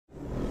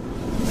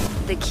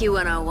The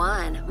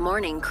Q101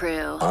 Morning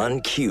Crew. On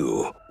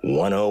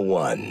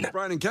Q101.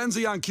 Brian and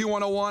Kenzie on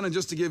Q101. And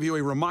just to give you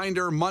a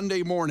reminder,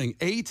 Monday morning,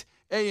 8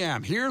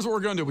 a.m. Here's what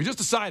we're going to do. We just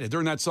decided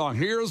during that song,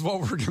 here's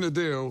what we're going to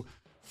do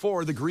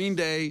for the Green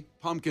Day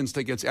Pumpkins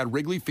tickets at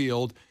Wrigley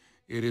Field.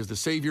 It is the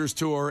Saviors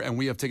Tour, and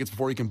we have tickets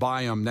before you can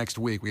buy them next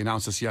week. We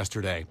announced this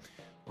yesterday.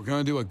 We're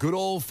going to do a good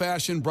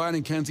old-fashioned Brian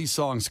and Kenzie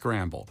song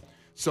scramble.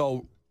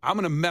 So I'm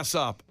going to mess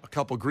up a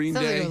couple Green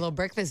Sounds Day. like a little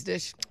breakfast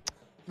dish.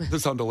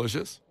 This sounds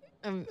delicious.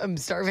 I'm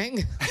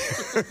starving.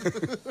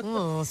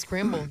 Oh,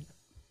 scrambled.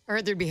 I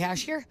heard there'd be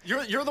hash here.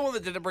 You're the one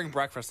that didn't bring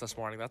breakfast this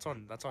morning. That's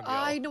on you.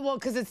 I know, well,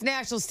 because it's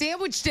National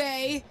Sandwich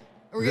Day.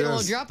 We're getting a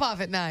little drop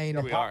off at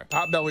 9. We are.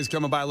 Potbelly's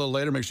coming by a little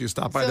later. Make sure you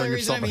stop by That's there the and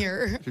reason I'm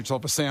here. get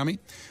yourself a Sammy.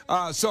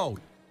 So,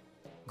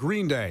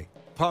 Green Day,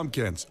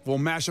 Pumpkins. We'll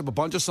mash up a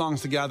bunch of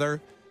songs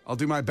together. I'll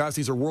do my best.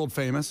 These are world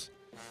famous.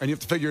 And you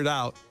have to figure it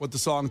out what the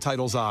song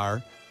titles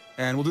are.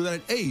 And we'll do that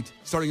at 8,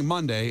 starting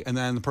Monday. And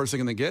then the person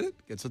going to get it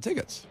gets the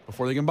tickets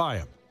before they can buy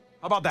them.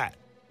 How about that?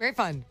 Very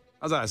fun.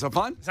 How's that? Is that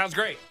fun? Sounds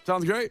great.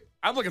 Sounds great.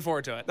 I'm looking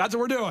forward to it. That's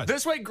what we're doing.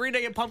 This way, Green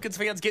Day and Pumpkins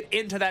fans get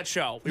into that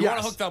show. We want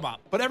to hook them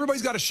up. But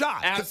everybody's got a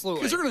shot.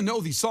 Absolutely. Because they're going to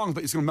know these songs,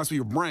 but it's going to mess with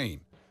your brain.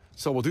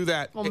 So we'll do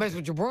that. Won't mess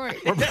with your brain.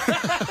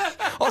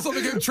 Also,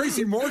 they gave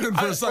Tracy Morgan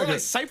for a We're second. like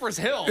Cypress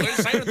Hill. They're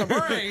saying the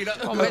brain.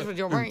 Won't mess with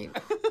your brain.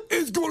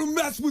 It's going to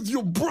mess with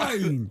your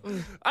brain.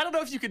 I don't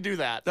know if you can do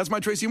that. That's my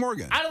Tracy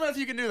Morgan. I don't know if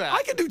you can do that.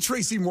 I can do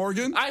Tracy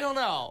Morgan. I don't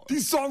know.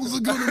 These songs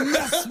are going to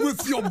mess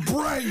with your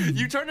brain.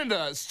 You turned into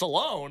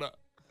Stallone.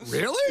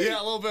 Really?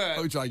 Yeah, a little bit.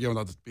 Let me try again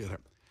without this being here.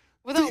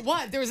 Without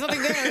what? There was nothing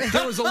there.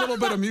 There was a little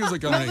bit of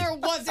music on No, me. there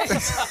wasn't.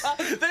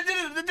 That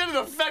didn't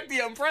affect the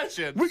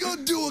impression. We're going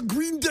to do a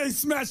Green Day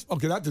smash.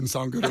 Okay, that didn't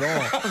sound good at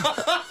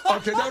all.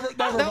 Okay, never.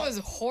 That was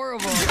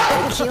horrible. The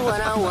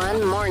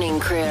Q101 Morning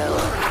Crew.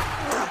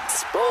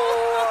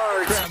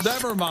 Sports. Crap,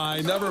 never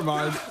mind.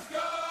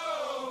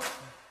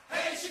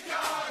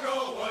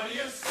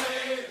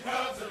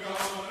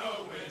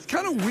 It's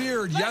kind of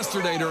weird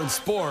yesterday during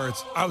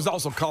sports. I was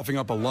also coughing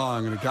up a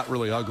lung, and it got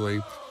really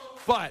ugly.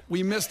 But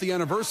we missed the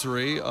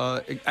anniversary,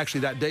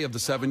 actually that day of the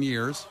 7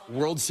 years,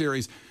 World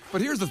Series.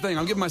 But here's the thing.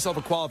 I'm giving myself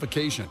a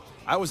qualification.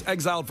 I was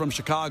exiled from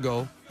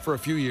Chicago for a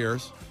few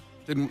years.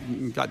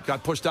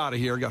 Got pushed out of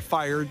here, got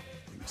fired.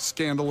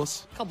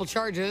 Scandalous. Couple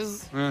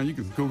charges. You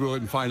can Google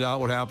it and find out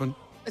what happened.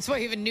 That's why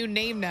you have a new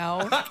name now.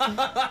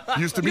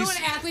 Used to You be. know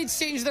when athletes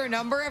change their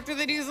number after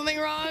they do something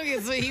wrong?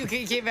 It's like you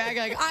came back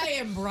like, I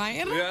am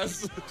Brian.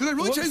 Yes. Do they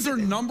really change their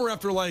number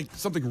after like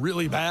something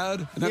really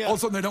bad? And then all of a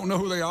sudden they don't know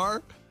who they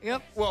are?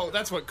 Yep. Well,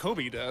 that's what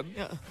Kobe did.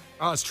 Yeah.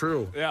 Oh, that's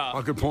true. Yeah.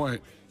 Oh, good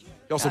point. He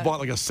also bought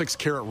like a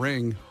 6-carat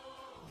ring.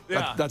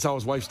 Yeah. That's how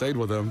his wife stayed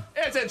with him.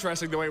 It's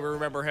interesting the way we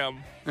remember him.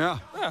 Yeah.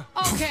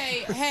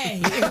 Okay,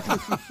 hey.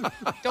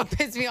 Don't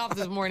piss me off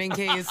this morning,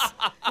 Case.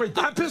 Wait,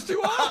 that pissed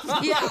you off?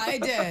 Yeah, I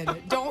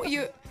did. Don't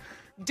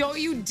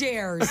you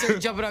dare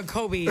start jumping on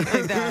Kobe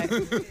like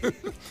that.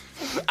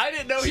 I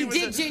didn't know He was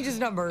did change his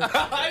number.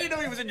 I didn't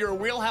know he was in your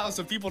wheelhouse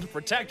of people to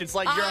protect. It's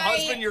like your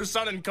husband, your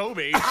son, and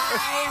Kobe.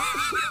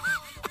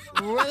 I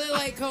really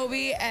like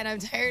Kobe, and I'm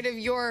tired of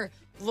your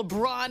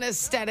LeBron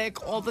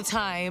aesthetic all the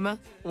time.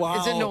 Wow.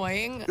 It's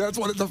annoying. That's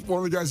one of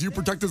the guys you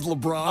protect is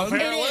LeBron.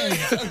 It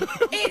is.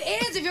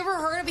 Have you ever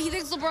heard of it? He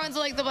thinks LeBron's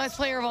like the best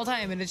player of all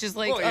time, and it's just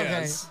like, Well, okay,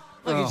 yes.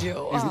 look at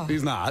you.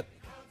 He's not.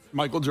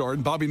 Michael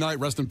Jordan. Bobby Knight,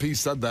 rest in peace,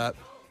 said that.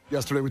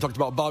 Yesterday we talked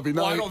about Bobby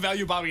Knight. Well, I don't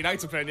value Bobby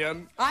Knight's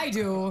opinion. I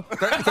do.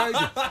 Thank you.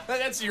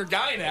 That's your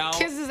guy now.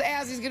 Kiss his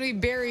ass. He's going to be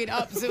buried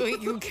up so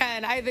you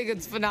can. I think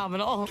it's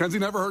phenomenal. Kenzie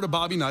never heard of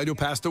Bobby Knight, who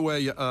passed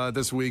away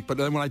this week. But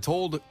then when I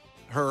told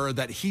her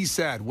that he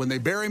said, when they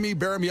bury me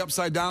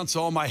upside down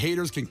so all my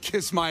haters can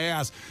kiss my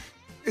ass.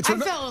 I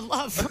fell in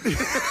love.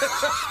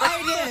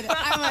 I did.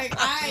 I'm like,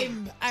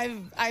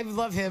 I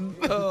love him.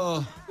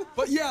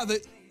 But yeah,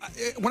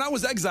 when I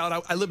was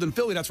exiled, I lived in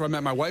Philly. That's where I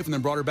met my wife and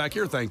then brought her back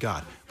here, thank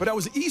God. But I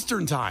was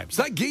Eastern time.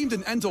 So that game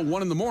didn't end till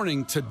 1 in the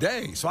morning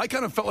today. So I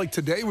kind of felt like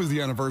today was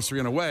the anniversary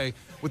in a way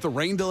with the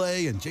rain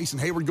delay and Jason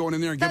Hayward going in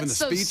there and giving the That's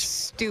so speech.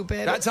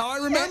 stupid. That's how I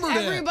remembered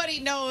it.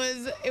 Everybody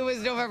knows it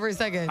was November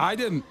 2nd. I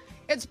didn't.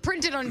 It's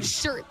printed on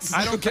shirts.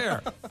 I don't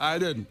care. I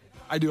didn't.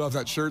 I do have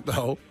that shirt,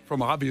 though,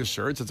 from Obvious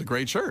Shirts. It's a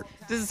great shirt.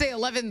 Does it say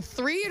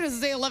 11-3 or does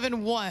it say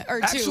 11-1 or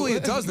 2? Actually,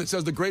 it doesn't. It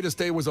says the greatest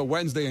day was a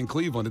Wednesday in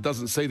Cleveland. It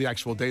doesn't say the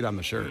actual date on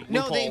the shirt.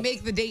 No, Loophole. they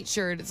make the date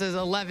shirt. It says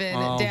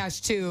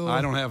 11-2.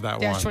 I don't have that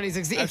one.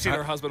 2016. I've seen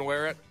her husband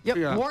wear it. Yep,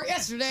 Yeah. wore it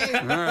yesterday.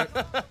 All right.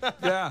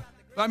 Yeah.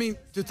 I mean,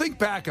 to think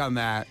back on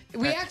that.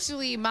 We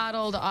actually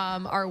modeled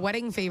our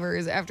wedding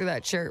favors after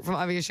that shirt from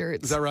Obvious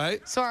Shirts. Is that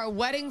right? So our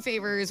wedding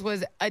favors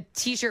was a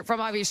T-shirt from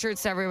Obvious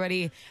Shirts to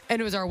everybody,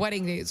 and it was our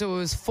wedding date. So it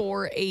was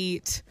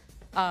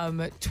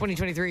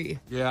 4/8/2023.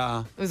 Yeah.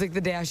 It was like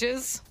the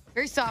dashes.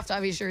 Very soft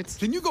Obvious Shirts.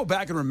 Can you go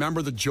back and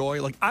remember the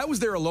joy? Like, I was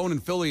there alone in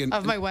Philly. And,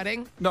 Of my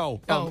wedding?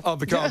 No, Oh.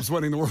 of the Cubs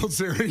winning the World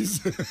Series.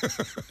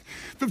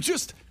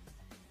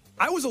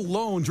 I was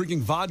alone drinking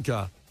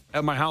vodka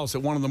at my house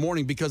at 1 in the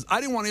morning because I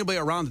didn't want anybody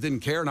around that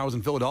didn't care, and I was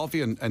in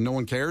Philadelphia and no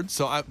one cared.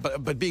 So,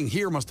 but being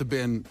here must have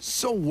been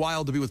so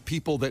wild to be with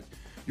people that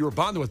you were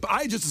bonded with. But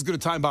I had just as good a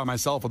time by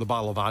myself with a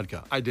bottle of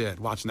vodka. I did,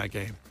 watching that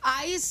game.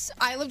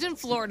 I lived in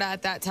Florida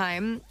at that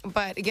time,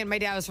 but again, my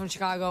dad was from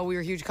Chicago. We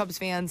were huge Cubs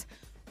fans.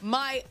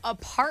 My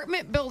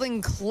apartment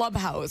building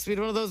clubhouse, we had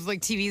one of those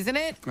like TVs in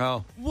it,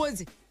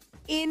 was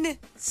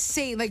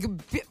insane. Like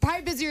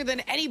probably busier than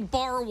any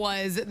bar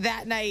was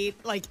that night,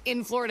 like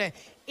in Florida.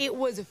 It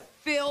was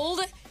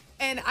filled,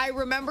 and I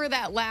remember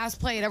that last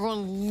play and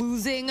everyone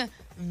losing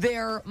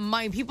their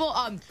mind. People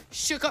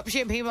shook up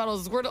champagne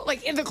bottles, were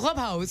like in the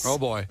clubhouse. Oh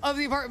boy! Of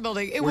the apartment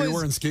building. Were you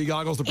wearing ski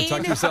goggles to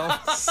protect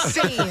yourself?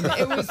 Insane.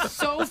 It was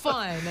so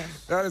fun.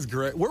 That is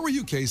great. Where were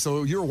you, Kay?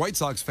 So you're a White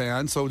Sox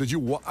fan. So did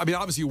you? I mean,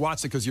 obviously you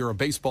watched it because you're a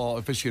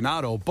baseball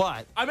aficionado.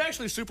 But I'm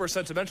actually super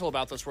sentimental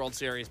about this World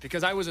Series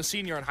because I was a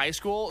senior in high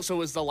school, so it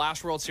was the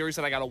last World Series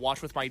that I got to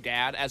watch with my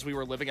dad as we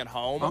were living at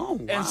home. Oh,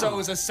 wow. And so it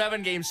was a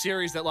 7-game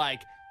series that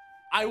like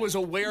I was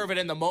aware of it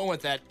in the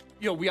moment that.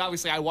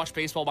 I watched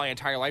baseball my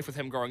entire life with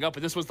him growing up,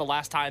 but this was the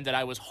last time that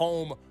I was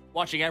home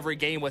watching every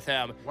game with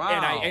him.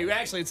 Wow. And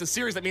it's a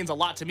series that means a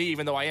lot to me,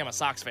 even though I am a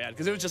Sox fan,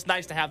 because it was just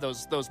nice to have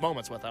those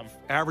moments with him.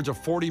 Average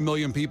of 40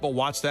 million people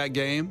watched that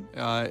game.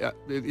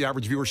 The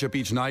average viewership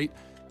each night.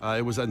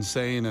 It was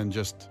insane and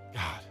just,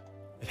 God,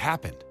 it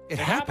happened. It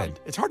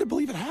happened. It's hard to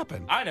believe it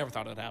happened. I never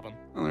thought it'd happen.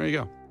 Well, there you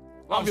go.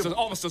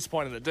 Almost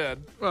disappointed it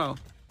did. Well,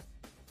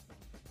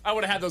 I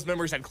would have had those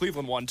memories had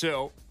Cleveland won,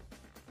 too.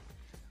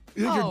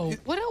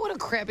 What a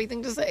crappy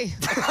thing to say.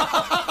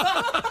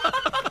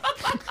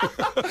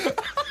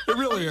 It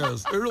really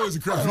is. It really is a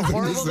crappy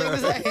thing to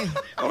say.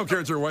 I don't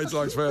care if you're a White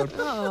Sox fan.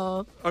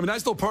 Oh. I mean, I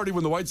still partied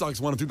when the White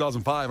Sox won in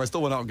 2005. I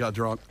still went out and got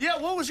drunk. Yeah,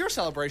 what was your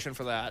celebration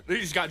for that? You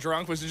just got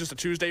drunk? Was it just a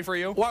Tuesday for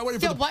you? Well, I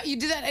waited for Why you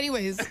do that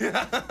anyways? You do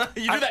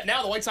that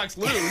now, the White Sox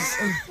lose.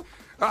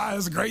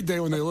 It's a great day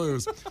when they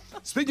lose.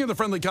 Speaking of the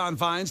friendly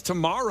confines,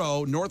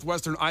 tomorrow,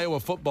 Northwestern Iowa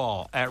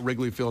football at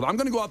Wrigley Field. I'm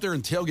going to go out there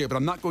and tailgate, but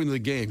I'm not going to the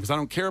game because I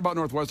don't care about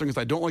Northwestern because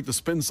I don't like the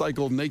spin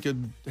cycle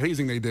naked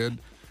hazing they did.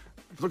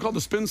 Is it called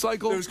the spin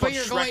cycle? It was called But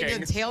you're shrekking.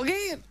 going to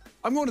tailgate?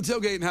 I'm going to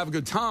tailgate and have a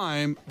good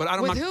time, but I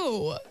don't. With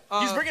who?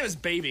 He's bringing his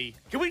baby.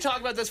 Can we talk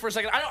about this for a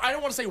second? I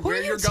don't want to say Who where are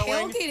you you're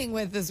going. tailgating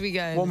with this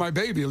weekend? Well, my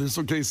baby, that's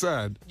what Kay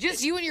said.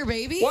 Just you and your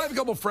baby? Well, I have a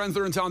couple friends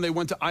that are in town. They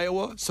went to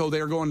Iowa, so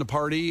they're going to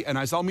party, and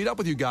I said, I'll meet up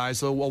with you guys,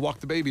 so we'll walk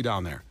the baby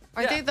down there.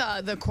 Aren't they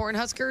the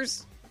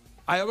Cornhuskers?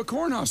 I have a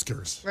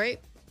Cornhuskers.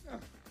 Right?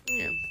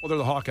 Yeah. Well, they're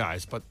the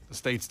Hawkeyes, but the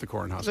state's the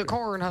Cornhuskers. The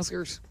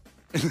Cornhuskers.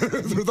 They're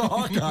the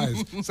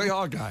Hawkeyes. Say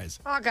Hawkeyes.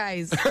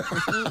 Hawkeyes.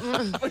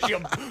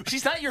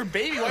 She's not your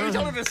baby. Why are you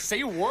telling her to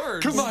say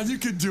words? Come on, you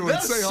can do it.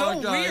 That's Say so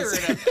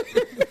Hawkeyes. weird.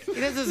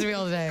 This is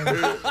real today.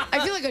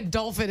 I feel like a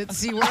dolphin at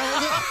SeaWorld.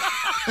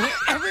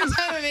 Every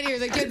time I'm in here,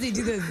 like, Kenzie,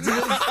 do this. Do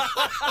this.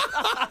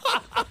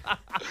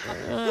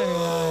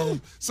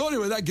 So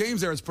anyway, that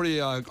game's there. It's pretty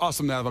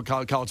awesome to have a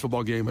college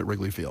football game at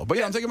Wrigley Field. But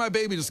yeah, I'm taking my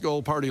baby just to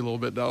go party a little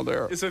bit down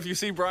there. So if you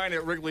see Brian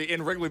at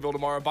Wrigleyville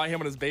tomorrow, buy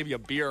him and his baby a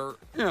beer.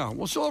 Yeah,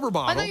 well, she'll have her I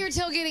bottle. thought you were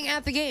tailgating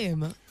at the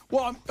game.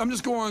 Well, I'm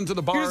just going to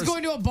the bars. You're just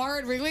going to a bar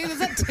at Wrigley? That's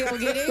not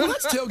tailgating. Well,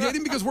 that's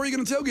tailgating because where are you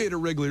going to tailgate at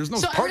Wrigley? There's no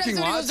So every parking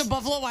time somebody lots. goes to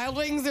Buffalo Wild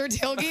Wings, they're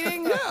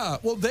tailgating? Yeah,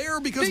 well,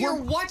 there because So we're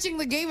you're watching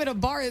the game at a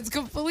bar. It's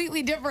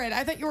completely different.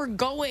 I thought you were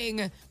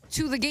going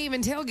to the game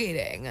and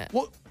tailgating.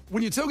 well.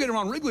 When you tailgate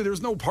around Wrigley,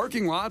 there's no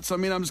parking lots. I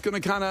mean, I'm just going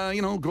to kind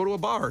of, go to a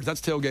bar. That's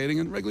tailgating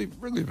in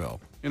Wrigleyville.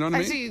 You know what I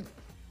mean? Actually,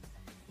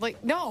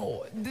 like,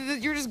 no.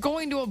 You're just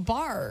going to a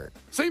bar.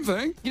 Same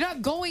thing. You're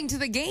not going to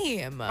the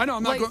game. I know.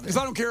 I'm not going because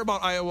I don't care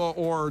about Iowa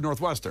or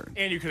Northwestern.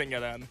 And you couldn't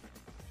get in.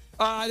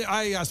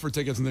 I asked for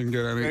tickets and didn't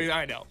get any,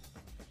 I know.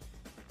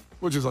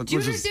 which is Do you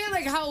understand,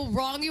 like, how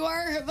wrong you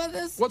are about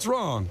this? what's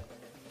wrong?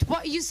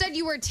 Well, you said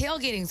you were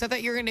tailgating, so I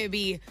thought you were going to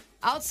be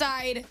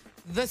outside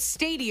the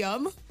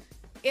stadium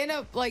in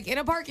a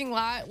parking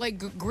lot,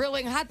 like,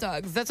 grilling hot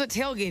dogs. That's what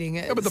tailgating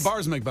is. Yeah, but the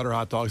bars make better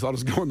hot dogs. I'll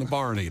just go in the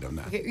bar and eat them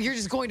now. You're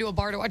just going to a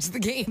bar to watch the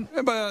game.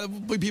 Yeah,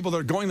 but people that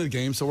are going to the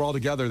game, so we're all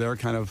together there,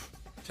 kind of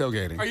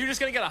tailgating. Are you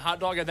just going to get a hot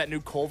dog at that new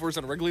Culver's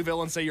in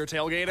Wrigleyville and say you're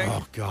tailgating?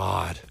 Oh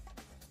God,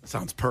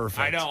 sounds perfect.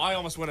 I know. I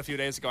almost went a few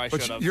days ago. I should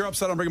But have. you're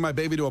upset I'm bringing my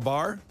baby to a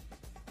bar?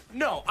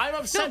 No, I'm No,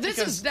 upset this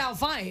because is now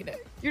fine.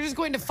 You're just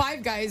going to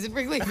Five Guys in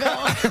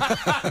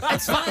Wrigleyville.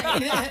 It's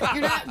fine.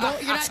 You're not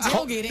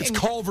tailgating. It's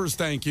Culver's,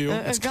 thank you.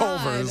 It's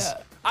God. Culver's.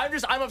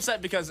 I'm upset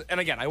because,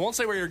 and again, I won't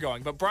say where you're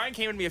going, but Brian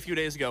came to me a few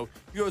days ago.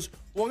 He goes,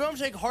 well, I'm going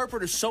to take Harper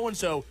to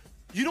so-and-so.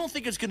 You don't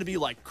think it's going to be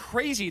like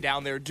crazy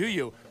down there, do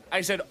you?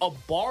 I said, a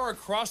bar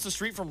across the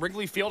street from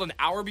Wrigley Field an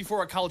hour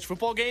before a college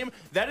football game?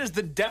 That is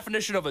the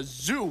definition of a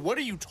zoo. What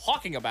are you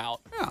talking about?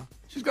 Yeah,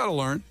 she's got to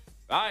learn.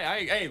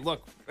 Hey,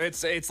 look,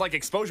 it's like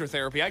exposure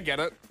therapy. I get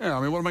it. Yeah, I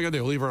mean, what am I going to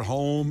do? Leave her at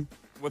home?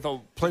 With a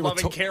Play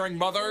with loving, caring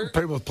mother?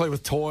 Play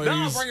with toys?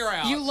 No, bring her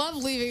out. You love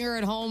leaving her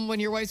at home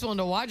when your wife's willing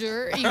to watch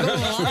her. You go to a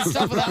lot of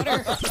stuff without her.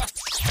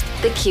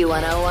 The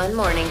Q101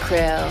 Morning Crew.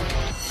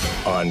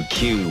 on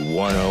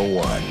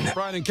Q101.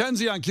 Brian and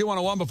Kenzie on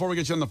Q101. Before we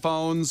get you on the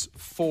phones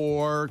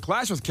for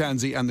Clash with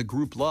Kenzie and the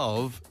group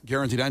Love,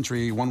 guaranteed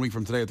entry 1 week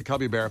from today at the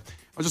Cubby Bear. I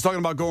was just talking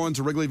about going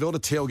to Wrigleyville to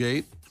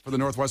tailgate for the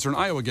Northwestern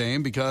Iowa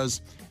game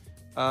because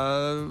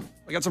I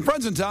got some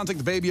friends in town. Take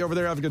the baby over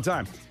there, have a good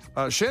time.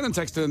 Shannon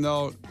texted in,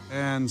 though,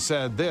 and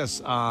said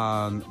this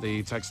on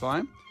the text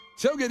line.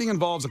 Tailgating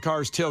involves a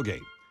car's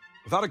tailgate.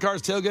 Without a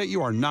car's tailgate,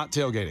 you are not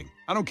tailgating.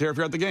 I don't care if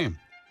you're at the game.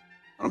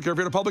 I don't care if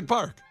you're at a public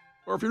park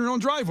or if you're in your own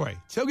driveway.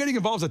 Tailgating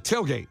involves a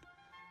tailgate.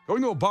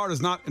 Going to a bar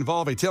does not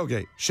involve a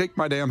tailgate. Shake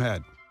my damn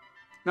head.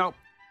 Now,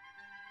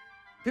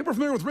 people are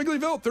familiar with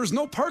Wrigleyville. There's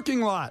no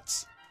parking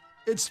lots.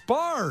 It's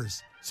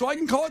bars. So I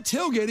can call it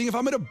tailgating if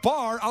I'm at a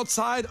bar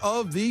outside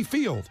of the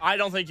field. I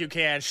don't think you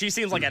can. She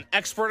seems like an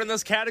expert in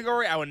this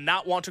category. I would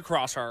not want to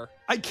cross her.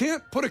 I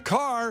can't put a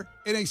car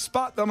in a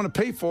spot that I'm going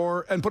to pay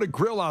for and put a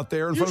grill out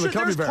there in front of the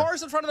Cubby Bear. There's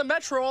cars in front of the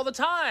Metro all the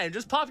time.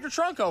 Just pop your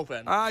trunk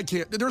open. I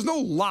can't. There's no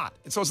lot.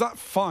 So it's not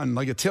fun,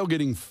 like a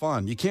tailgating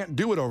fun. You can't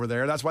do it over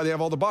there. That's why they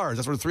have all the bars.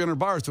 That's where 300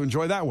 bars to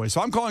enjoy that way.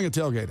 So I'm calling it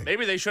tailgating.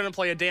 Maybe they shouldn't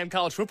play a damn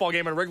college football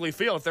game at Wrigley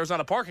Field if there's not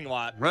a parking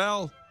lot.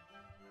 Well,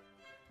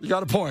 you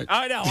got a point.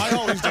 I know. I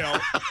always do. All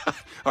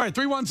right,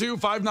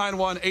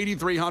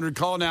 312-591-8300.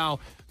 Call now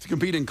to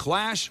compete in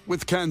Clash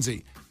with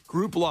Kenzie.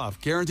 Group Love,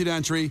 guaranteed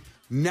entry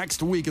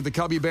next week at the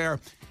Cubby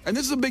Bear. And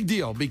this is a big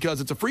deal because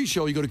it's a free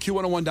show. You go to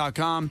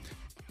Q101.com.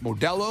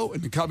 Modelo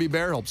and the Cubby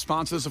Bear help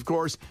sponsor this, of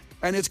course.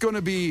 And it's going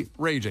to be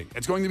raging.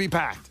 It's going to be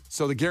packed.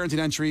 So the guaranteed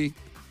entry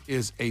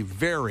is a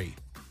very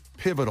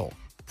pivotal,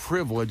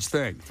 privileged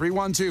thing.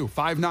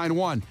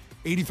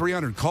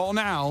 312-591-8300. Call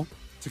now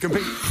to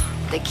compete.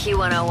 The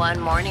Q101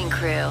 Morning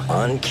Crew.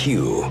 On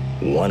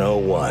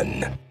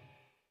Q101.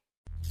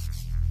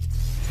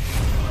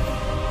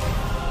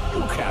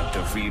 You can't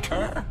defeat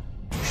her.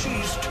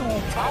 She's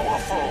too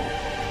powerful.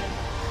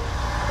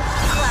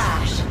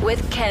 Clash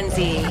with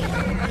Kenzie.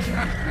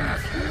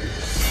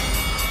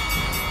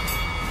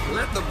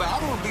 Let the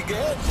battle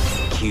begin.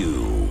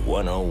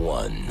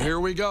 Q101.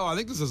 Here we go. I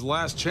think this is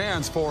last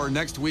chance for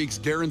next week's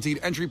guaranteed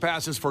entry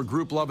passes for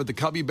Group Love at the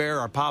Cubby Bear,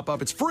 our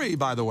pop-up. It's free,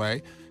 by the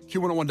way.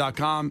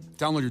 Q101.com,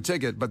 download your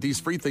ticket, but these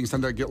free things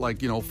tend to get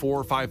 4,000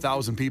 or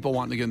 5,000 people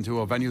wanting to get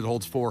into a venue that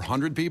holds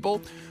 400 people.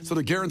 So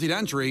the guaranteed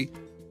entry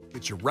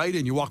gets you right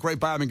in. You walk right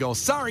by them and go,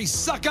 sorry,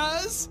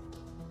 suckers.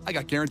 I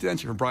got guaranteed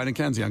entry from Brian and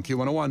Kenzie on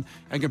Q101.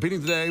 And competing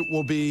today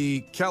will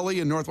be Kelly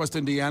in Northwest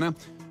Indiana.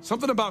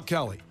 Something about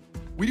Kelly.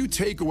 We do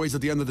takeaways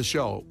at the end of the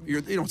show.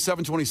 It's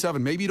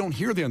 7:27. Maybe you don't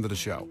hear the end of the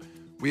show.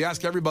 We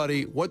ask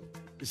everybody what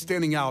is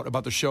standing out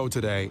about the show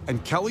today,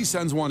 and Kelly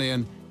sends one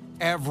in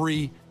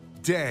every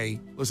day,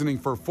 listening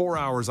for 4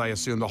 hours, I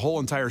assume, the whole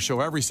entire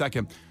show, every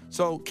second.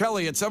 So,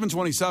 Kelly, at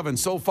 7:27,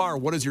 so far,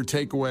 what is your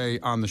takeaway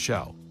on the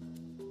show?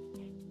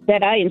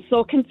 That I am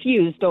so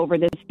confused over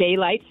this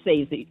daylight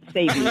saving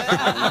time.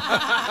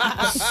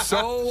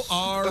 So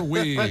are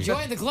we.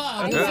 Join the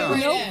club. I have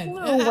no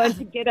clue when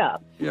to get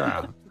up.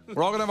 Yeah.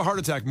 We're all going to have a heart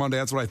attack Monday.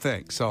 That's what I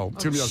think. So,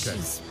 it's going to be okay.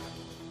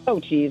 Oh,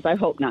 geez, I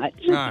hope not.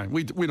 All right.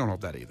 We don't hope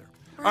that either.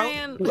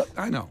 Brian.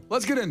 I know.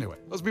 Let's get into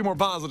it. Let's be more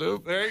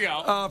positive. There you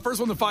go. First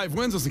one to 5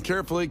 wins. Listen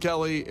carefully,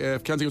 Kelly.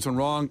 If Kenzie gets one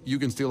wrong, you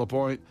can steal a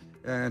point,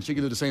 and she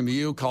can do the same to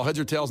you. Call heads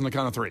or tails on the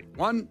count of 3.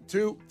 1,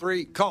 2,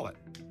 3. Call it.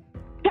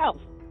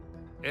 Tails.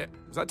 Is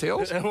that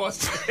tails? It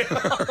was.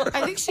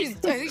 I think she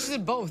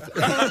did both.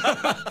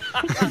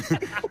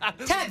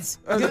 Teds.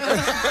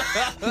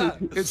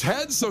 It's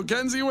heads, so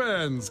Kenzie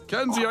wins.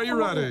 Kenzie, are you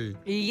ready?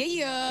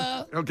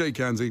 Yeah. Okay,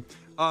 Kenzie.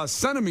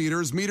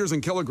 Centimeters, meters,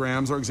 and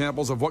kilograms are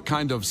examples of what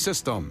kind of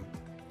system?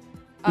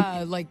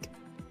 Like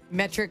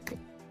metric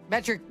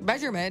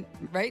measurement,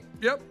 right?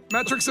 Yep,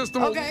 metric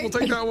system. Okay. We'll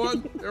take that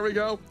one. There we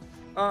go.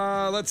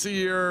 Let's see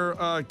here,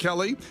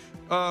 Kelly.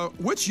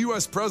 Which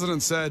U.S.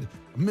 president said,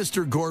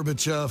 Mr.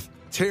 Gorbachev,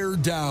 tear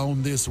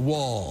down this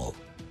wall?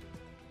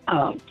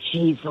 Oh,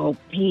 geez, oh,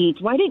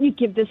 Pete. Why didn't you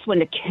give this one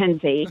to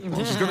Kenzie?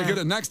 Well, she's going to get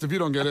it next if you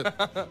don't get it.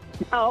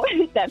 Oh,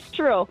 that's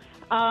true.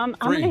 I'm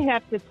going to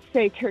have to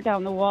say tear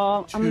down the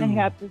wall. I'm going to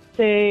have to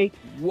say...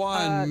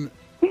 1.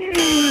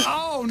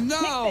 Oh,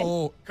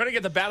 no. Couldn't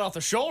get the bat off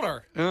the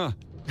shoulder. Yeah.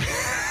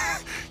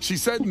 She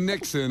said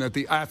Nixon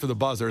after the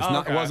buzzer.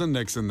 It wasn't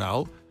Nixon,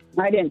 though.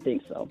 I didn't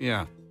think so.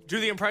 Yeah. Do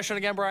the impression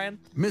again, Brian.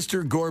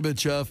 Mr.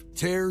 Gorbachev,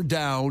 tear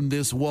down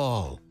this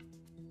wall.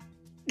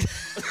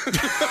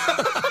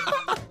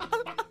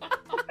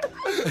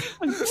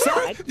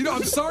 Sorry.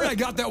 I'm sorry I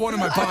got that one in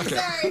my pocket.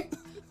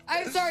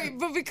 I'm sorry,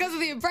 but because of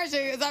the impression,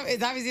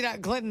 it's obviously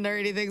not Clinton or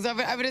anything, so I'm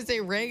going to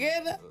say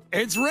Reagan.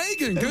 It's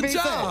Reagan. Good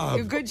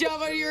job. Good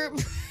job on your...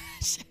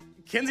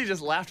 Kenzie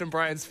just laughed in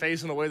Brian's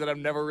face in a way that I've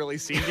never really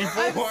seen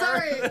before. I'm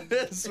sorry.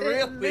 It's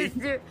really...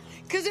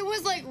 Because it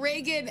was like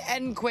Reagan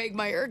and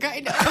Quagmire,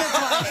 kind of.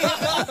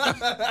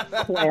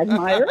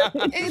 Quagmire?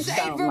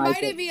 It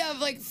reminded me of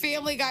like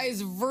Family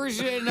Guy's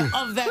version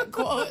of that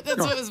quote.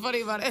 That's what was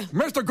funny about it.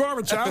 Mr.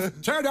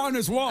 Gorbachev, tear down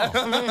this wall.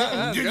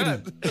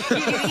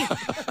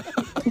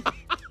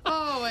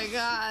 Oh, my my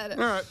God. All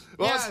right.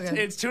 Well, Yeah,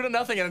 okay. it's 2-0,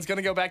 and it's going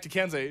to go back to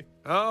Kenzie.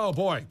 Oh,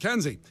 boy.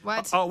 Kenzie.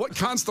 What? What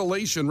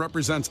constellation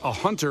represents a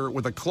hunter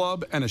with a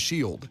club and a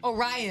shield?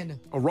 Orion.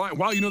 Orion.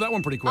 Wow, you know that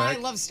one pretty quick. I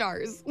love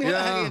stars.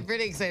 Yeah. I'm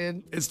pretty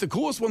excited. It's the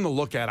coolest one to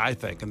look at, I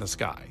think, in the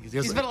sky.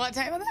 You spent a lot of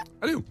time on that?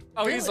 I do.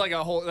 Oh, he's like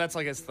that's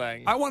like his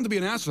thing. I wanted to be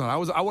an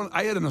astronaut.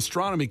 I had an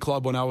astronomy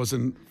club when I was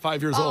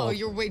 5 years Oh, old.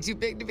 you're way too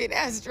big to be an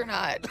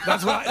astronaut.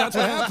 That's what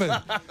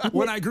happened.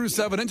 When I grew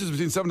 7 inches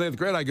between 7th and 8th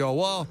grade, I go,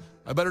 well,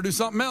 I better do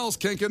something else.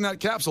 Can't get in that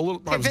capsule.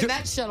 Can't fit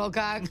that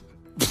shuttlecock.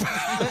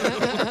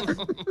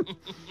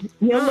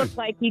 You look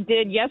like he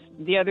did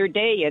the other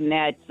day in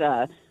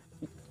that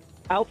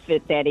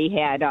outfit that he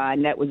had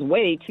on that was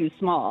way too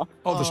small.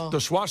 Oh, the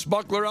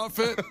swashbuckler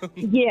outfit?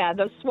 Yeah,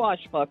 the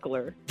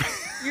swashbuckler.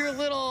 Your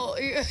little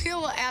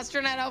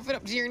astronaut outfit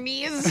up to your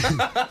knees.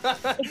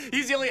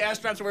 He's the only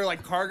astronaut to wear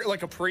like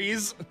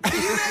capris.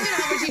 Can you imagine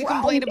how much he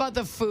complained about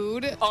the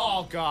food?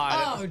 Oh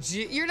God. Oh,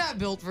 gee, you're not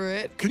built for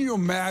it. Can you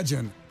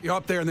imagine? You're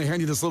up there and they hand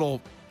you this little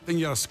thing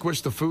you gotta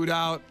squish the food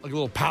out, like a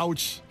little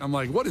pouch. I'm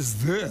like, what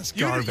is this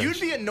garbage? You'd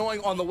be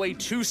annoying on the way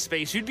to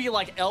space. You'd be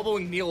like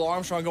elbowing Neil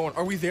Armstrong going,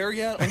 are we there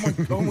yet?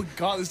 Oh my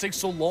God, this takes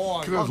so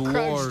long. Good All Lord.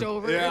 crunched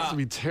over. Yeah. This would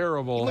be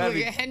terrible. Look like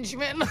a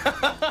henchman.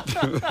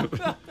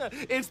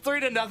 It's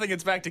 3-0.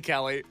 It's back to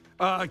Kelly.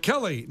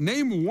 Kelly,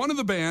 name one of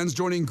the bands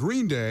joining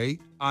Green Day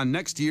on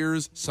next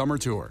year's summer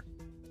tour.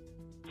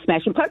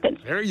 Smashing Pumpkins.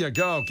 There you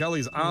go.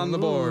 Kelly's on the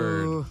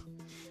board.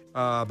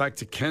 Back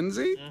to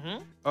Kenzie.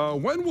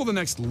 When will the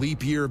next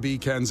leap year be,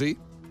 Kenzie?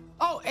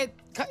 Oh,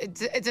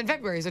 it's in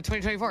February, so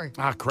 2024.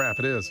 Ah, crap,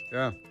 it is.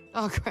 Yeah.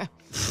 Oh, crap.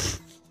 Thanks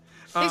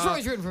for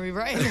always rooting for me,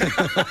 Brian.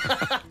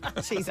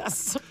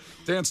 Jesus.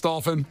 Dance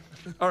Dolphin.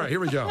 All right, here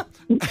we go.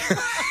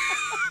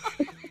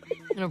 I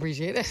don't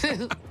appreciate it.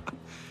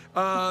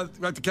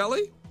 Back to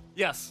Kelly.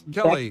 Yes.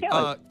 Kelly, Back to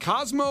Kelly.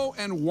 Cosmo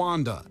and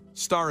Wanda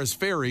star as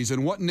fairies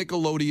in what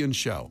Nickelodeon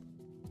show?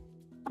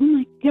 Oh,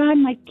 my God,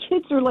 my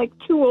kids are like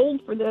too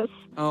old for this.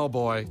 Oh,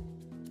 boy.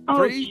 Oh,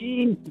 3,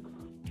 gee.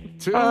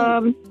 2.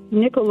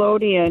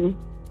 Nickelodeon.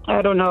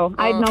 I don't know.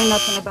 I know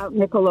nothing about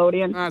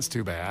Nickelodeon. That's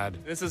too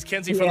bad. This is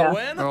Kenzie for the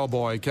win. Oh,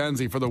 boy.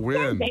 Kenzie for the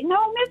win. They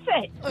don't miss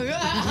it.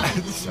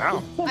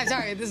 Wow. I'm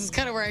sorry. This is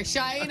kind of where I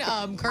shine.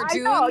 Cartoons. I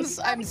know.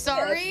 I'm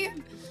sorry.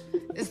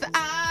 It's the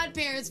Odd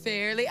Parents,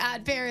 Fairly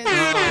Odd Parents.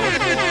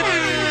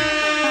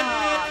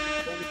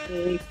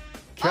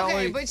 Kelly.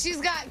 Okay, but she's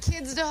got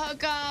kids to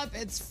hook up.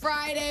 It's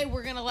Friday.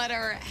 We're going to let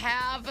her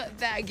have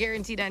that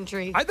guaranteed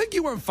entry. I think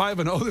you went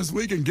 5-0 this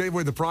week and gave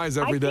away the prize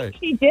every I day. think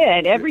she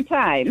did every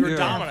time. You're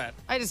dominant.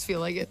 I just feel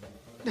like it.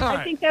 All I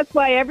right. think that's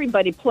why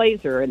everybody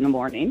plays her in the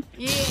morning.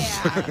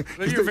 Yeah.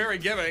 You're very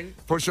giving.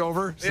 Push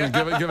over. So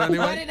give it I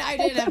anyway.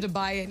 didn't have to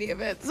buy any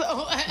of it,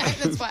 so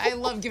that's why I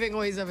love giving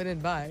away stuff I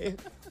didn't buy.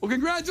 Well,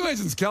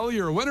 congratulations, Kelly.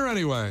 You're a winner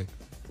anyway.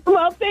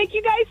 Well, thank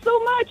you guys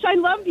so much. I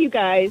love you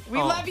guys. We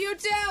love you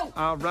too.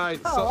 All right.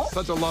 Oh.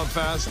 Such a love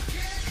fest.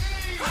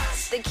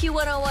 The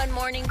Q101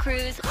 Morning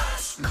Crew's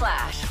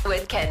Clash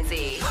with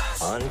Kenzie.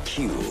 On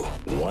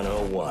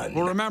Q101.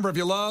 Well, remember, if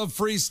you love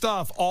free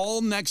stuff,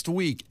 all next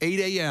week, 8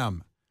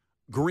 a.m.,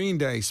 Green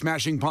Day,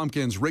 Smashing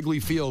Pumpkins,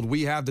 Wrigley Field.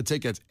 We have the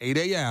tickets, 8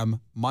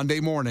 a.m., Monday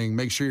morning.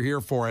 Make sure you're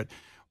here for it.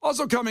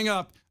 Also coming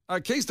up,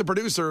 Case the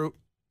producer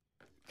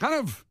kind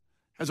of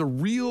has a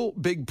real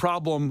big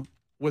problem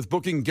with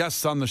booking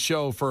guests on the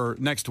show for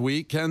next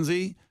week,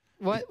 Kenzie.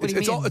 What do you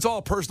mean? It's all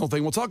a personal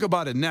thing. We'll talk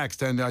about it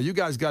next, and you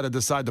guys got to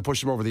decide to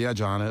push him over the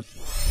edge on it.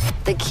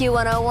 The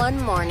Q101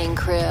 Morning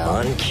Crew.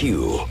 On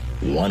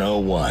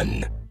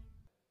Q101.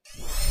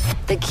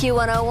 The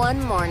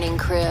Q101 Morning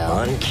Crew.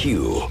 On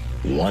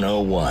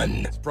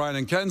Q101. It's Brian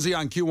and Kenzie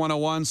on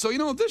Q101.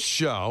 So, this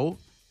show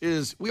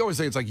is, we always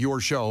say it's like your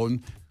show,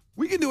 and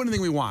we can do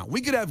anything we want.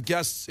 We could have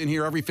guests in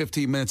here every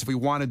 15 minutes if we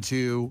wanted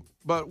to,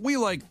 but we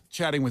like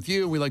chatting with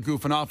you. We like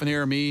goofing off in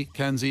here, me,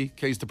 Kenzie,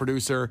 Case the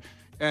producer,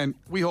 and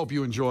we hope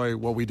you enjoy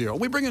what we do.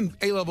 We bring in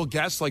A-level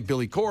guests like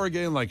Billy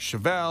Corrigan, like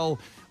Chevelle,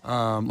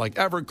 like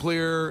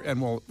Everclear,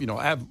 and we'll,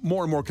 have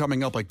more and more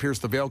coming up, like Pierce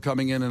the Veil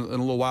coming in a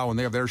little while when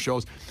they have their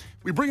shows.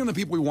 We bring in the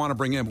people we want to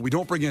bring in, but we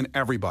don't bring in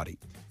everybody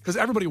because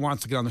everybody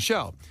wants to get on the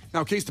show.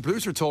 Now, Case the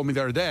producer told me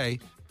the other day,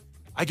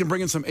 I can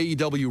bring in some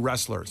AEW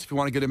wrestlers if you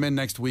want to get them in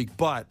next week.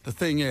 But the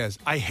thing is,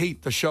 I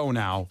hate the show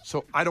now,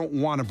 so I don't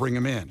want to bring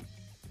them in.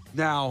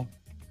 Now,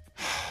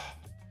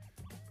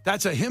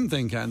 that's a him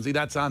thing, Kenzie.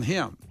 That's on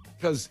him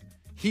because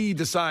he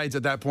decides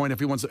at that point if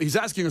he wants. He's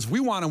asking us if we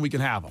want him, we can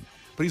have him.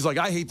 But he's like,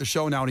 I hate the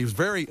show now, and he was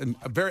very.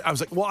 I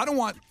was like, well, I don't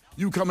want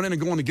you coming in and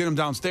going to get him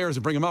downstairs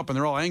and bring him up, and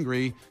they're all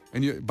angry.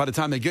 And by the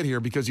time they get here,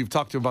 because you've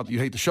talked to them about you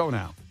hate the show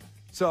now.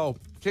 So,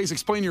 Case,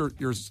 explain your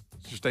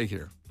stake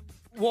here.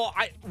 Well,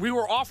 we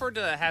were offered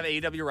to have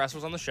AEW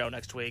wrestlers on the show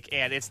next week,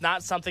 and it's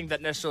not something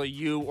that necessarily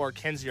you or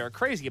Kenzie are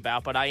crazy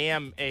about, but I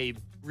am a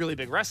really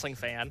big wrestling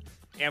fan,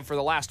 and for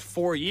the last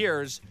 4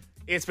 years,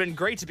 it's been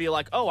great to be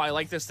like, oh, I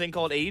like this thing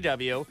called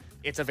AEW.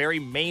 It's a very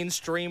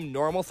mainstream,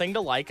 normal thing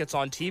to like. It's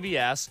on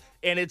TBS,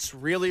 and it's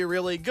really,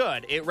 really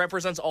good. It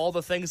represents all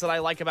the things that I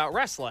like about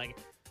wrestling.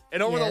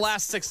 And over the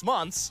last 6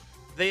 months,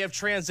 they have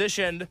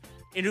transitioned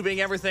into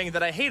being everything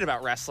that I hate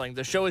about wrestling.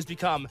 The show has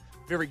become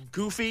very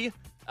goofy,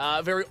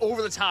 very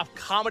over-the-top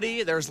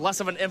comedy. There's less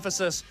of an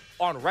emphasis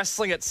on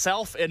wrestling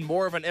itself and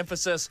more of an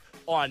emphasis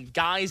on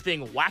guys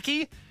being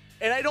wacky.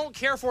 And I don't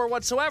care for it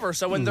whatsoever.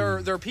 So when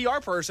their PR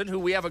person, who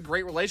we have a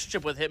great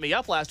relationship with, hit me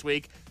up last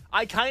week,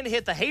 I kind of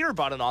hit the hater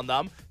button on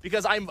them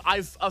because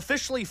I've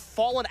officially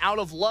fallen out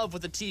of love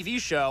with the TV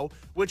show,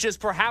 which is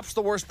perhaps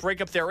the worst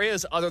breakup there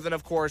is, other than,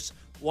 of course,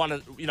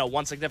 one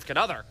significant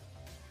other.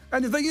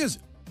 And the thing is,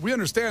 we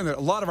understand that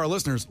a lot of our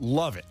listeners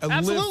love it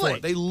and live for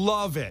it. They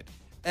love it.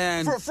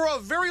 And for a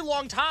very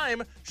long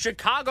time,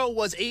 Chicago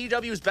was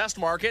AEW's best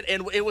market,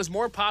 and it was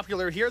more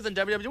popular here than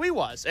WWE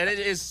was. And it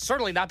is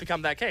certainly not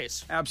become that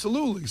case.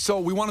 Absolutely. So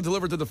we want to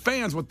deliver to the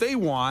fans what they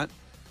want,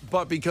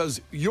 but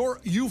because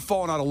you've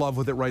fallen out of love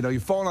with it right now,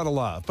 you've fallen out of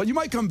love. But you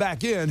might come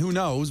back in, who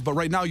knows? But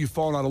right now you've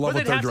fallen out of love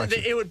with their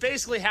direction. It would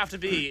basically have to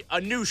be a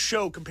new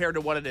show compared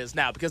to what it is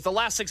now, because the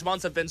last 6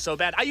 months have been so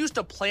bad. I used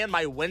to plan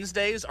my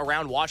Wednesdays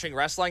around watching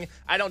wrestling.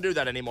 I don't do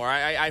that anymore.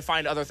 I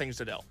find other things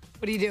to do.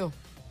 What do you do?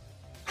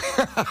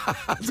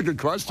 That's a good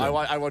question.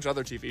 I watch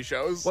other TV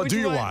shows. What do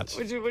you watch?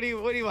 What do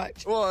you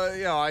watch? Well,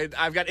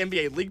 I've got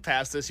NBA League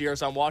Pass this year,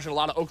 so I'm watching a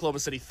lot of Oklahoma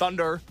City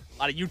Thunder, a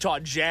lot of Utah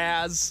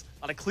Jazz,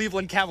 a lot of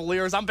Cleveland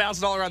Cavaliers. I'm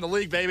bouncing all around the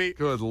league, baby.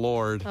 Good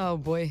Lord. Oh,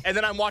 boy. And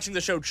then I'm watching the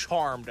show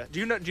Charmed. Do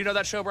you know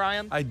that show,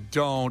 Brian? I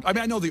don't. I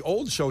mean, I know the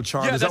old show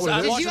Charmed. Yeah, Is that what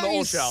it is? watching the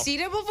old show. Have you seen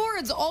it before?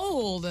 It's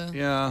old.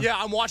 Yeah.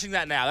 Yeah, I'm watching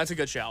that now. That's a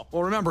good show.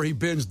 Well, remember, he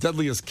binged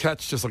Deadliest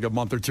Catch just like a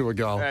month or two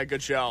ago. Yeah,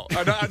 good show.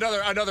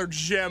 Another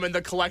gem in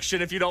the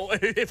collection,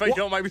 if I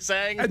don't mind me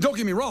saying. And don't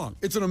get me wrong,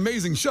 it's an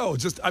amazing show.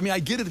 I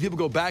get it if people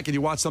go back and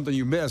you watch something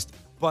you missed,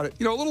 but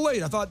a little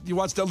late. I thought you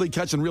watched Deadly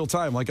Catch in real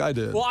time like I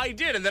did. Well, I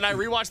did, and then I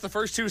rewatched the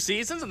first 2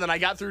 seasons, and then I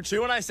got through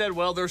 2, and I said,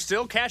 well, they're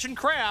still catching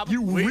crab.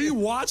 You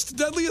rewatched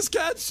Deadliest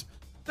Catch?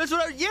 That's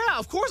what yeah,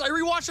 of course. I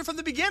rewatched it from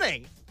the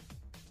beginning.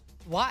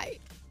 Why?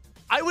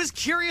 I was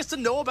curious to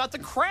know about the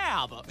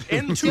crab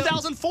in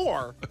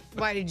 2004.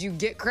 Why did you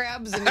get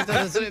crabs and you thought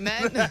that's what it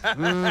meant?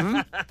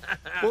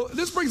 Mm-hmm. Well,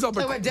 this brings up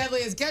Talk about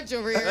Deadliest Catch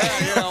over here.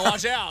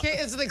 Watch out.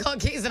 That's what they call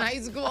case in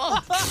high school.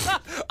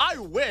 I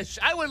wish.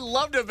 I would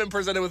love to have been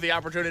presented with the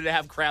opportunity to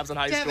have crabs in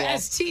high school. Have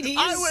STDs.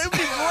 It would be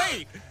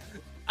great.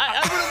 I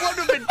would have loved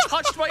to have been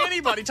touched by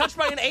anybody, touched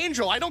by an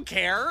angel. I don't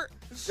care.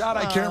 God,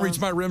 I can't reach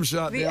my rim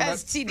shot. The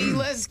STD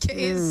list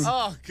case.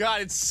 Oh,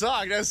 God, it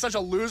sucked. I was such a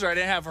loser. I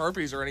didn't have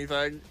herpes or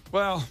anything.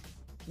 Well,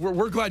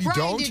 we're glad you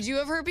Brian, don't. did you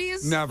have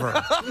herpes?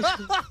 Never.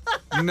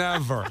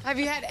 Never. Have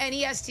you had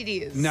any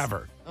STDs?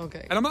 Never.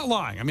 Okay. And I'm not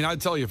lying. I mean, I'd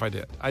tell you if I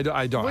did. I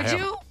don't. Would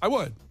you? I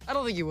would. I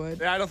don't think you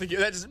would. Yeah, I don't think you.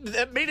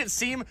 That made it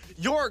seem,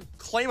 your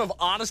claim of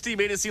honesty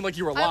made it seem like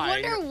you were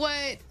lying. I wonder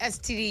what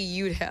STD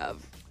you'd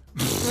have.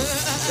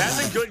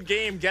 That's a good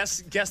game. Guess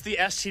the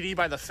STD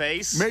by the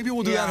face. Maybe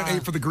we'll do that at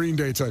 8 for the Green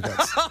Day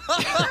tickets.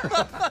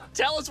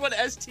 Tell us what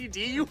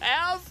STD you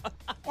have.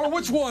 Or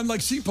which one, like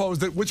she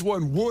posed it, which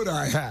one would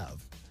I have?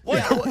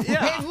 What kind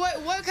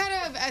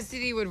of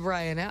STD would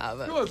Brian have?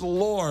 Good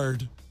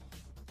Lord.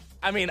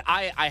 I mean,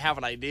 I have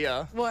an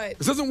idea. What?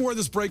 This isn't where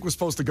this break was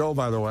supposed to go,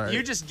 by the way.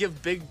 You just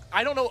give big.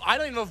 I don't know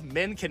even know if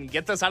men can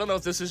get this. I don't know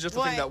if this is just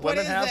a thing that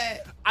women have.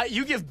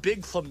 You give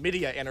big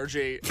chlamydia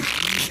energy.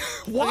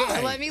 Why?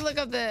 Okay, let me look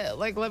up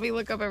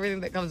everything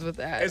that comes with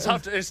that. It's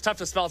tough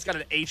to spell. It's got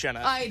an H in it.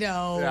 I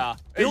know. Yeah.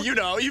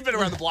 You've been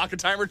around the block a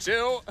time or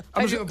two.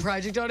 I do a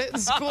project on it in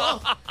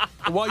school.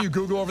 While you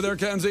Google over there,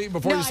 Kenzie,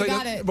 before you say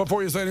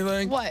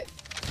anything. What?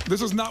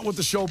 This is not what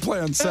the show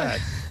plan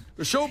said.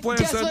 The show plan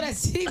Guess said. Guess what I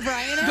see,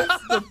 Brian?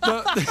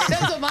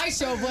 That's what my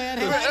show plan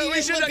had.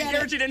 We should have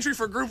guaranteed entry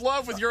for group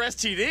love with your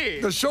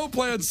STD. The show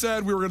plan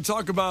said we were going to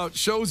talk about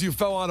shows you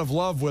fell out of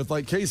love with,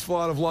 like Case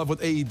fell out of love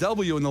with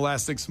AEW in the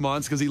last 6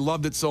 months because he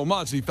loved it so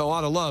much and he fell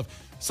out of love.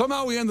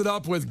 Somehow we ended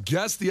up with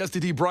guess the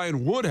STD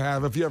Brian would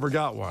have if he ever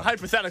got one.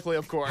 Hypothetically,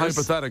 of course.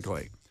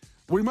 Hypothetically.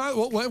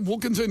 We'll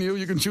continue.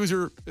 You can choose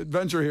your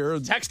adventure here.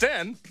 Text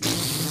in.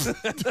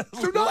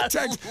 Do not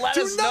text. Let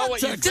us know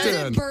what you text Does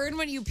in. it burn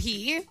when you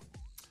pee?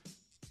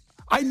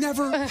 I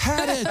never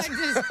had it.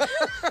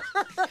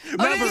 Can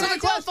I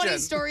tell a funny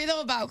story,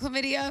 though, about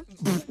chlamydia?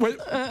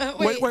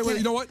 Wait.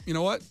 You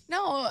know what?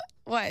 No.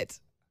 What?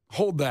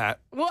 Hold that.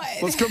 What?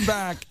 Let's come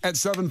back at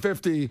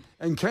 7:50,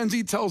 and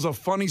Kenzie tells a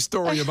funny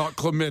story about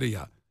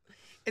chlamydia.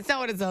 It's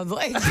not what it sounds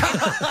like.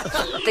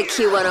 The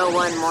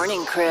Q101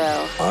 Morning Crew.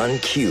 On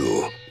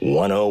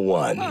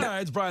Q101. Hi,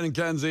 it's Brian and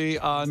Kenzie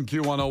on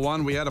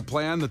Q101. We had a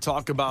plan to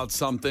talk about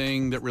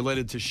something that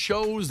related to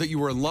shows that you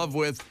were in love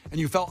with and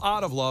you fell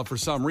out of love for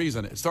some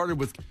reason. It started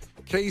with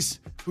Case,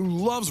 who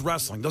loves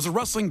wrestling, does a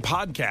wrestling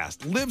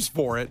podcast, lives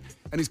for it,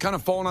 and he's kind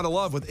of fallen out of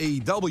love with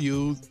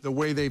AEW, the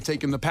way they've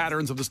taken the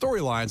patterns of the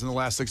storylines in the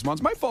last 6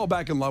 months. Might fall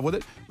back in love with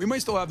it. We may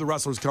still have the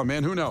wrestlers come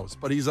in, who knows?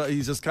 But he's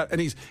just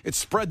it's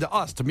spread to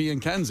us, to me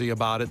and Kenzie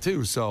about it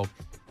too. So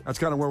that's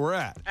kind of where we're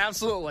at.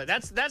 Absolutely.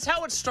 That's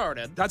how it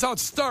started. That's how it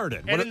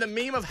started. And in the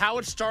meme of how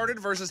it started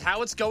versus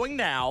how it's going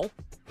now,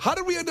 How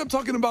did we end up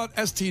talking about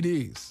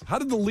STDs? How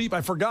did the leap?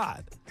 I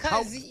forgot.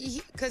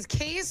 Because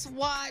Case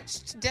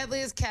watched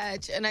Deadliest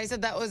Catch, and I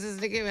said that was his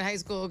nickname in high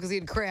school because he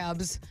had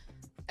crabs.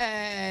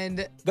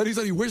 And then he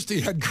said he wished he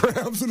had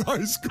crabs in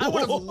high school. I would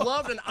have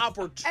loved an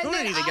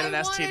opportunity to get an STD.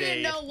 I wanted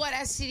to know what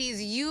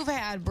STDs you've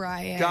had,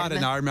 Brian. Got it.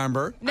 Now I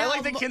remember. I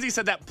like that Kenzie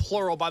said that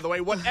plural, by the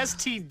way. What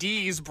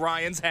STDs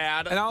Brian's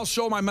had. And I'll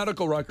show my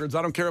medical records.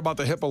 I don't care about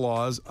the HIPAA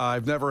laws.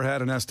 I've never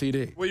had an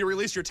STD. Will you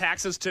release your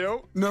taxes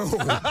too? No.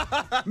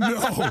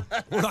 No.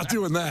 We're not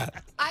doing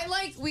that.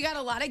 We got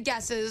a lot of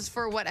guesses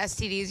for what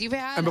STDs you've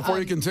had. And before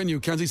you continue,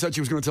 Kenzie said she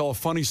was going to tell a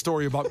funny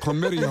story about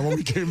chlamydia when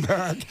we came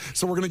back.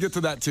 So we're going to get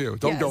to that too.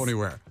 Don't go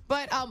anywhere.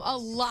 But a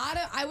lot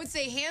of, I would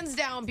say hands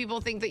down, people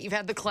think that you've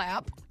had the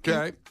clap.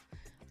 Okay.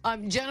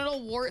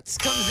 Genital warts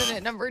comes in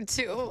at number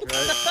 2.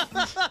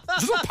 Right.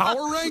 Is this a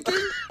power ranking?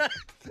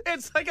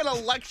 It's like an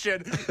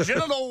election.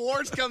 Genital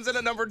warts comes in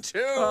at number 2.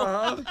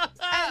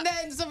 And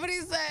then somebody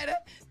said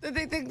that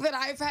they think that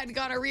I've had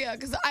gonorrhea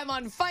because I'm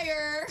on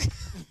fire.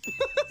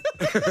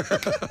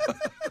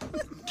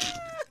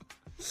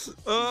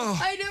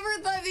 I never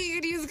thought that you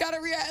could use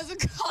gonorrhea as a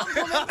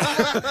compliment.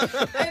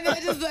 And I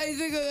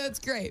think that's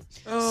great.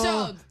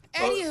 So,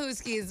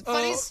 anywho,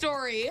 funny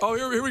story. Oh,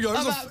 here we go.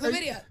 About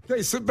chlamydia.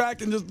 Hey, sit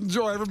back and just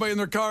enjoy. Everybody in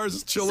their cars,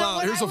 just chill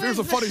out. Here's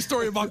a funny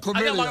story about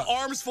chlamydia. I got my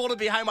arms folded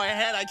behind my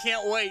head. I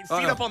can't wait.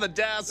 Feet up on the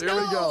desk. Here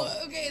we go.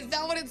 Okay, it's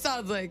not what it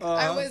sounds like.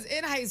 I was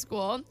in high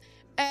school,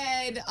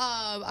 and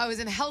I was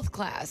in health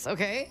class,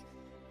 okay?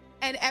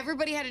 And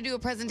everybody had to do a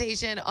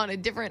presentation on a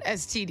different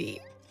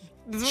STD.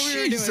 This is what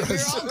we were doing. We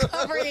were all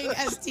covering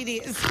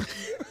STDs.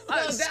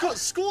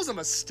 School's a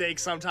mistake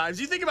sometimes.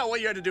 You think about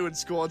what you had to do in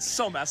school. It's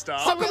so messed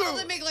up. Some people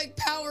that make like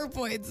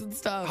PowerPoints and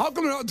stuff. How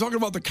come they're not talking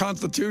about the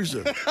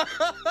Constitution?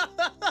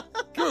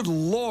 Good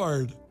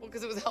Lord. Well,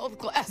 because it was health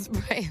class,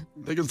 Brian.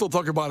 They can still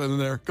talk about it in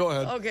there. Go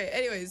ahead. Okay,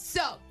 anyways,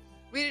 so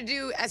we had to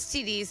do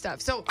STD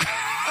stuff. So,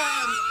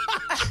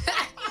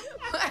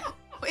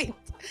 wait.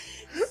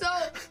 So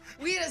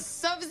we had a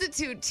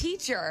substitute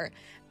teacher.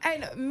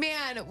 And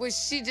man, was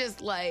she just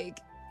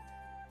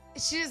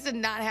did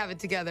not have it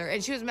together.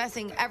 And she was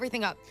messing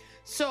everything up.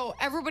 So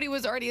everybody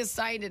was already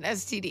assigned an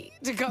STD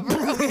to cover,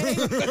 okay?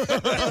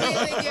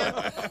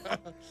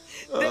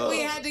 that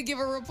we had to give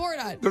a report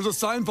on. There's a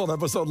Seinfeld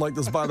episode like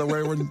this, by the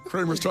way, when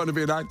Kramer's trying to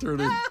be an actor.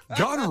 And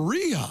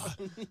gonorrhea.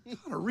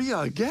 Gonorrhea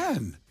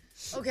again.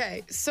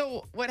 Okay,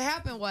 so what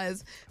happened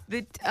was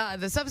the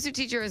substitute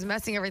teacher is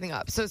messing everything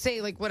up. So say,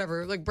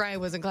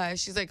 Brian was in class.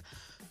 She's like,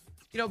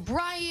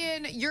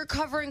 Brian, you're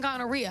covering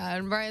gonorrhea.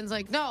 And Brian's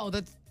like, no,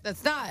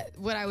 that's not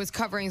what I was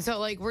covering. So,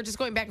 we're just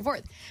going back and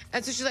forth.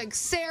 And so she's like,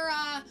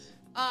 Sarah,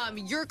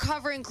 you're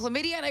covering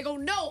chlamydia. And I go,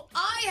 no,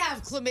 I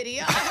have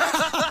chlamydia.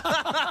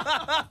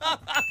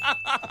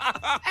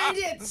 And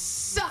it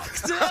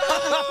sucked.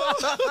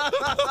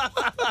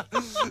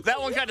 That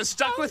one kind of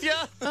stuck with you?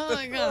 Oh,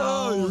 my God.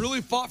 Oh, you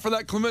really fought for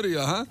that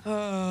chlamydia, huh?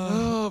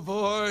 Oh,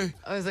 boy.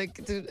 I was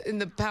like, dude, in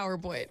the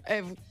PowerPoint, I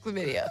have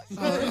chlamydia.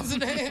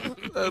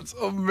 That's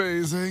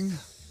amazing.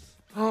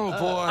 Oh,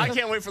 boy. I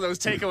can't wait for those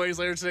takeaways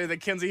later today that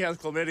Kenzie has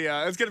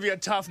chlamydia. It's going to be a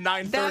tough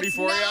 9:30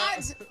 for you.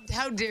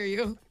 How dare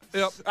you?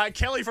 Yep.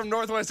 Kelly from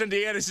Northwest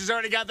Indiana, she's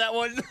already got that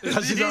one.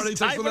 Yeah, she's already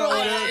taken that I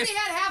one. already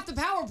had half the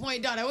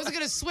PowerPoint done. I wasn't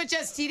going to switch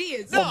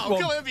STDs. No,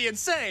 Kelly, it'd be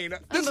insane.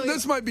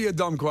 This might be a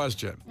dumb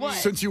question. What?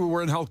 Since you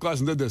were in health class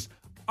and did this,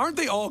 aren't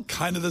they all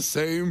kind of the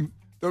same?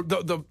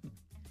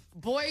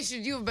 Boy,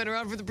 should you have been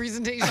around for the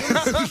presentation.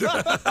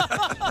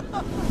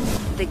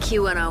 The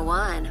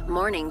Q101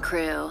 Morning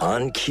Crew.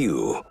 On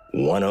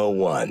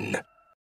Q101.